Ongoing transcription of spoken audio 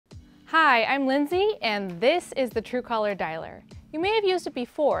Hi, I'm Lindsay, and this is the Truecaller dialer. You may have used it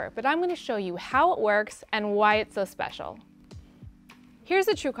before, but I'm going to show you how it works and why it's so special. Here's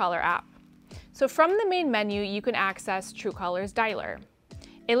the Truecaller app. So from the main menu, you can access Truecaller's dialer.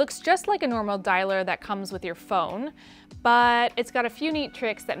 It looks just like a normal dialer that comes with your phone, but it's got a few neat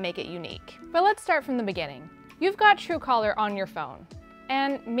tricks that make it unique. But let's start from the beginning. You've got Truecaller on your phone,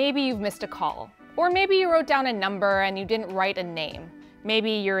 and maybe you've missed a call. Or maybe you wrote down a number and you didn't write a name.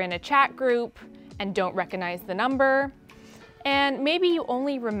 Maybe you're in a chat group and don't recognize the number. And maybe you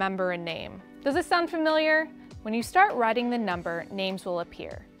only remember a name. Does this sound familiar? When you start writing the number, names will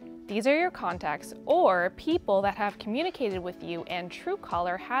appear. These are your contacts or people that have communicated with you and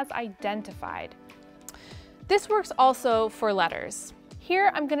Truecaller has identified. This works also for letters.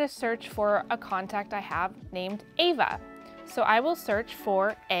 Here I'm going to search for a contact I have named Ava. So I will search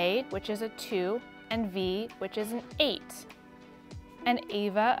for A, which is a 2, and V, which is an 8. And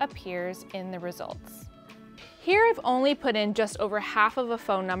Ava appears in the results. Here I've only put in just over half of a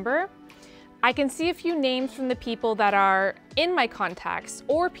phone number. I can see a few names from the people that are in my contacts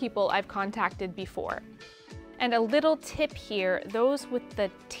or people I've contacted before. And a little tip here, those with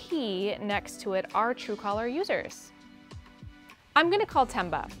the T next to it are Truecaller users. I'm gonna call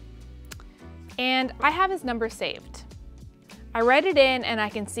Temba, and I have his number saved. I write it in and I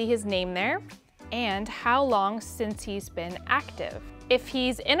can see his name there and how long since he's been active. If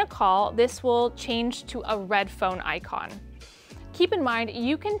he's in a call, this will change to a red phone icon. Keep in mind,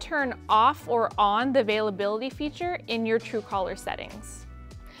 you can turn off or on the availability feature in your Truecaller settings.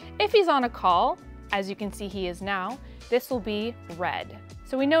 If he's on a call, as you can see he is now, this will be red,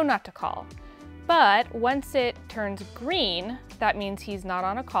 so we know not to call. But once it turns green, that means he's not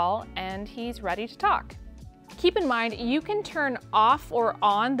on a call and he's ready to talk. Keep in mind, you can turn off or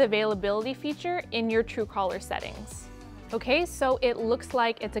on the availability feature in your Truecaller settings. Okay, so it looks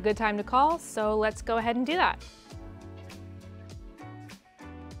like it's a good time to call, so let's go ahead and do that.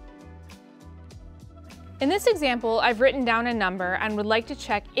 In this example, I've written down a number and would like to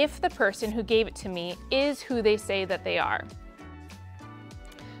check if the person who gave it to me is who they say that they are.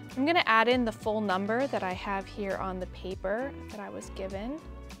 I'm gonna add in the full number that I have here on the paper that I was given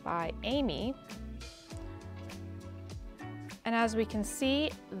by Amy. And as we can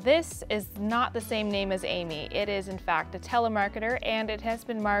see, this is not the same name as Amy. It is in fact a telemarketer, and it has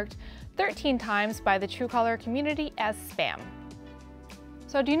been marked 13 times by the Truecaller community as spam.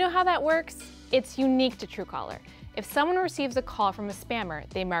 So do you know how that works? It's unique to Truecaller. If someone receives a call from a spammer,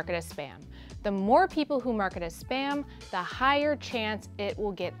 they mark it as spam. The more people who mark it as spam, the higher chance it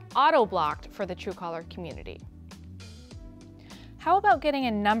will get auto-blocked for the Truecaller community. How about getting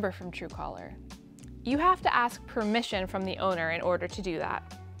a number from Truecaller? You have to ask permission from the owner in order to do that.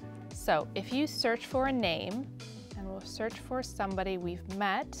 So if you search for a name, and we'll search for somebody we've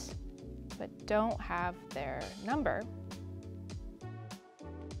met, but don't have their number.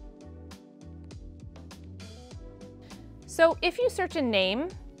 So if you search a name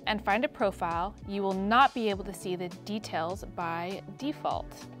and find a profile, you will not be able to see the details by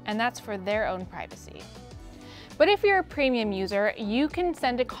default, and that's for their own privacy. But if you're a premium user, you can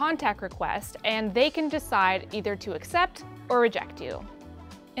send a contact request and they can decide either to accept or reject you.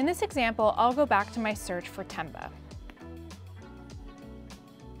 In this example, I'll go back to my search for Temba.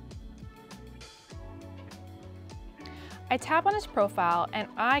 I tap on his profile and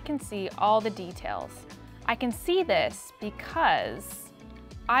I can see all the details. I can see this because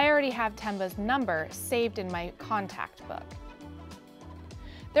I already have Temba's number saved in my contact book.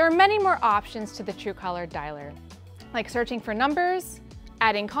 There are many more options to the Truecaller dialer, like searching for numbers,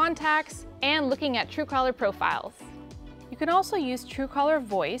 adding contacts, and looking at Truecaller profiles. You can also use Truecaller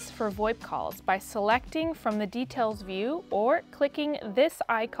Voice for VoIP calls by selecting from the details view or clicking this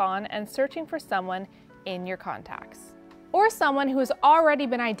icon and searching for someone in your contacts, or someone who has already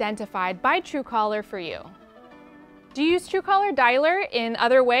been identified by Truecaller for you. Do you use Truecaller dialer in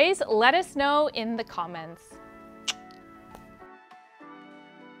other ways? Let us know in the comments.